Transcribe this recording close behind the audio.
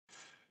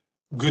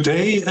Good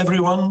day,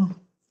 everyone,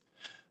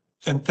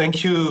 and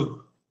thank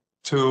you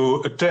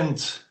to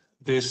attend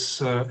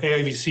this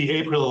AIVC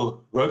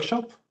April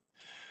workshop.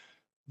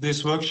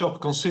 This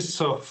workshop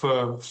consists of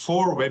 4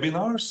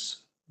 webinars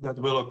that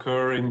will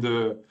occur in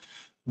the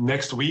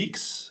next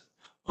weeks,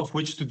 of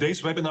which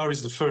today's webinar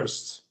is the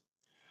first.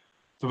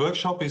 The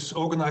workshop is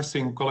organized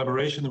in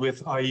collaboration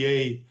with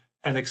IEA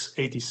Annex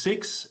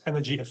 86,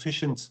 Energy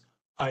Efficient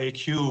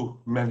IAQ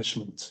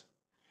Management.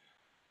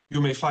 You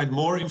may find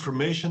more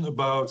information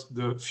about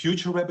the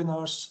future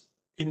webinars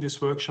in this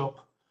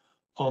workshop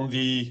on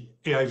the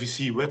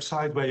AIVC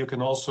website, where you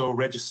can also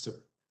register.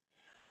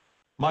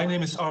 My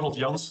name is Arnold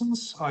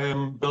Janssens. I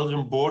am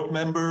Belgian board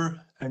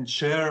member and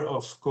chair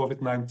of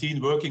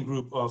COVID-19 working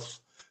group of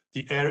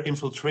the Air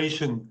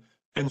Infiltration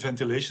and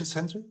Ventilation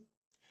Center.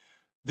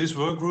 This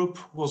work group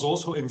was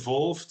also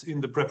involved in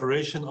the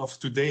preparation of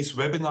today's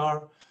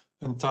webinar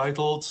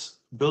entitled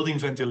Building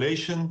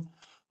Ventilation,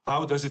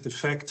 How Does It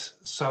Affect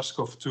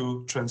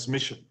SARS-CoV-2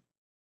 Transmission?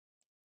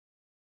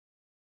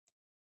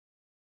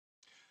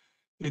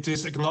 It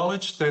is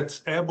acknowledged that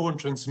airborne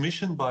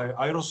transmission by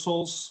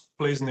aerosols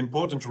plays an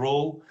important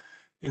role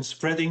in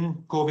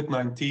spreading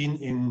COVID-19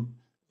 in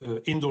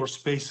indoor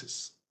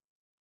spaces.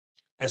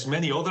 As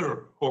many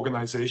other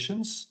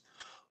organizations,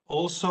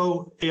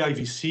 also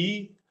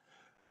AIVC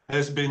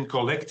has been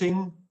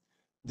collecting,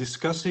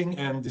 discussing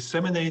and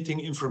disseminating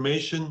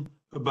information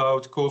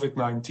about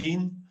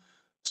COVID-19,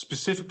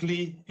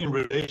 specifically in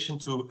relation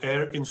to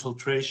air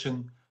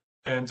infiltration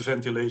and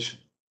ventilation.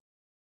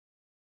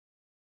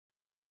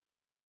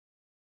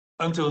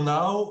 Until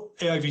now,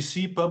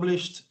 AIVC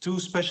published 2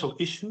 special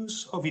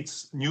issues of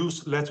its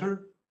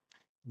newsletter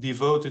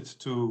devoted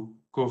to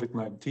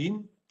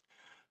COVID-19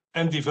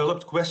 and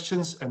developed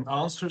questions and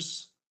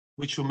answers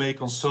which you may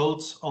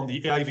consult on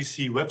the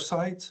AIVC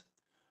website,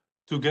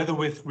 together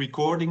with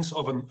recordings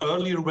of an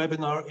earlier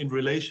webinar in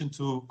relation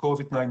to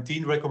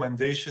COVID-19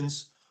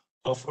 recommendations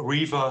of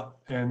Riva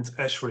and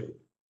ASHRAE.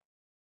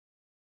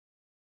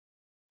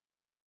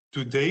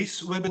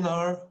 Today's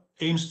webinar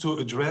aims to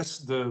address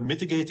the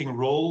mitigating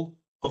role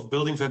of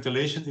building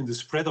ventilation in the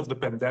spread of the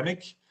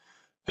pandemic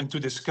and to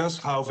discuss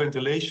how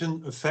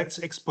ventilation affects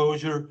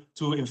exposure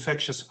to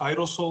infectious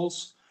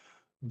aerosols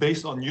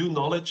based on new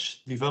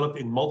knowledge developed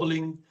in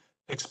modeling,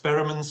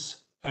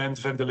 experiments, and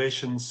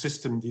ventilation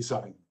system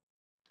design.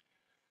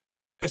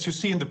 As you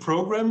see in the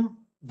program,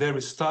 there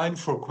is time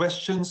for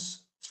questions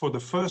for the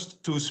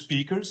first 2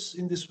 speakers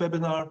in this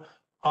webinar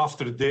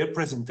after their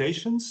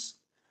presentations,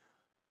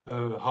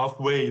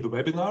 halfway the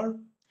webinar,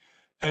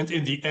 and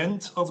in the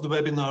end of the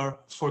webinar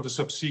for the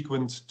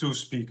subsequent 2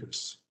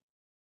 speakers.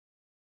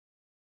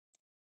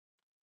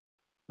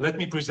 Let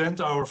me present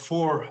our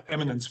 4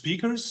 eminent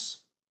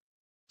speakers.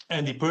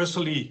 Andy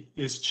Pursley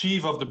is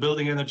Chief of the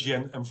Building Energy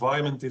and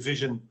Environment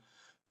Division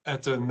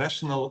at the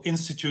National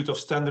Institute of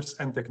Standards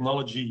and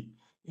Technology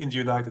in the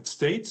United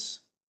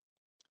States.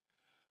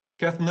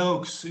 Kath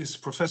Noakes is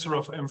Professor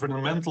of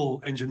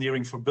Environmental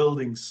Engineering for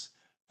Buildings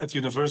at the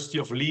University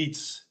of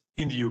Leeds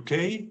in the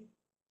UK.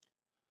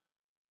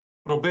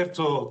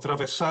 Roberto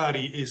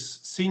Traversari is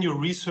Senior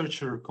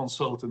Researcher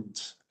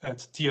Consultant at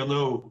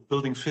TNO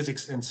Building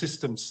Physics and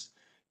Systems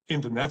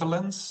in the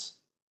Netherlands.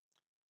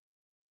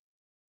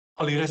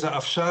 Alireza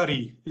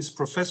Afshari is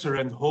Professor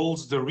and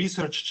holds the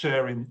Research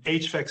Chair in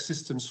HVAC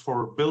Systems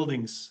for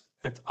Buildings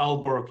at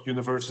Aalborg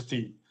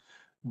University,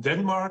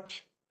 Denmark.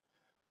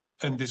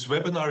 And this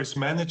webinar is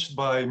managed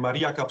by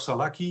Maria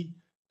Kapsalaki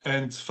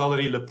and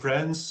Valerie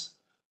Leprens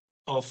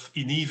of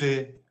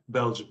INIVE,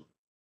 Belgium.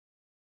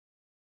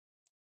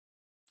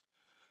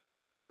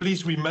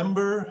 Please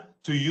remember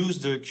to use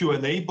the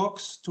Q&A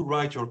box to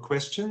write your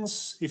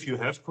questions. If you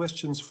have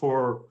questions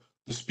for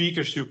the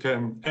speakers, you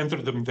can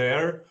enter them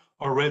there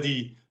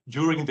already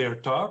during their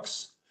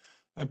talks.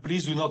 And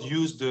please do not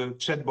use the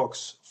chat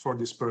box for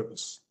this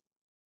purpose.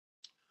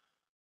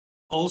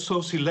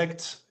 Also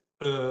select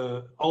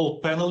all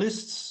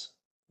panelists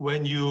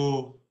when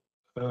you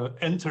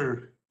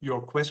enter your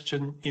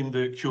question in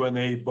the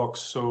Q&A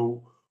box,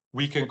 so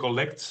we can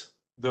collect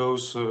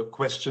those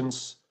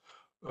questions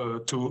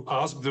to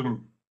ask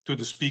them to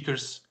the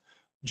speakers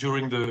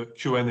during the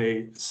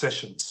Q&A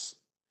sessions.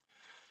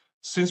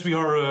 Since we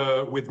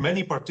are with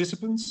many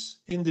participants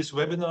in this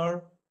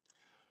webinar,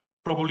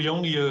 probably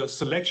only a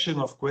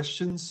selection of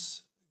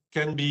questions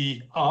can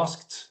be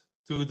asked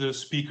to the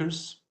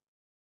speakers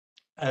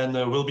and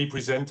will be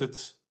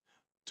presented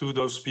to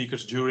those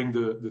speakers during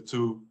the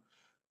 2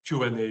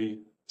 Q&A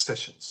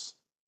sessions.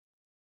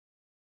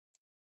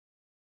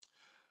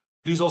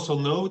 Please also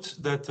note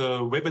that the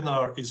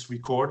webinar is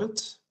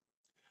recorded.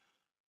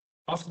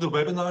 After the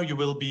webinar, you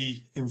will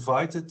be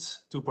invited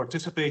to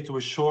participate to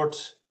a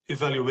short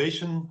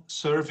evaluation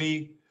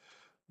survey,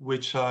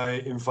 which I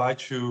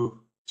invite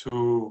you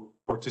to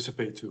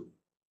participate to.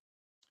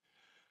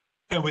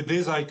 And with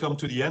this, I come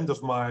to the end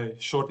of my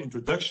short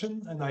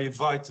introduction, and I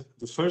invite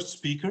the first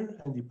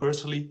speaker, Andy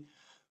Pursley,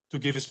 to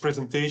give his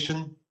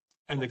presentation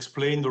and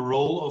explain the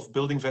role of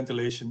building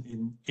ventilation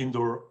in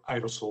indoor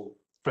aerosol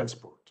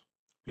transport.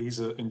 Please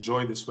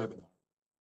enjoy this webinar.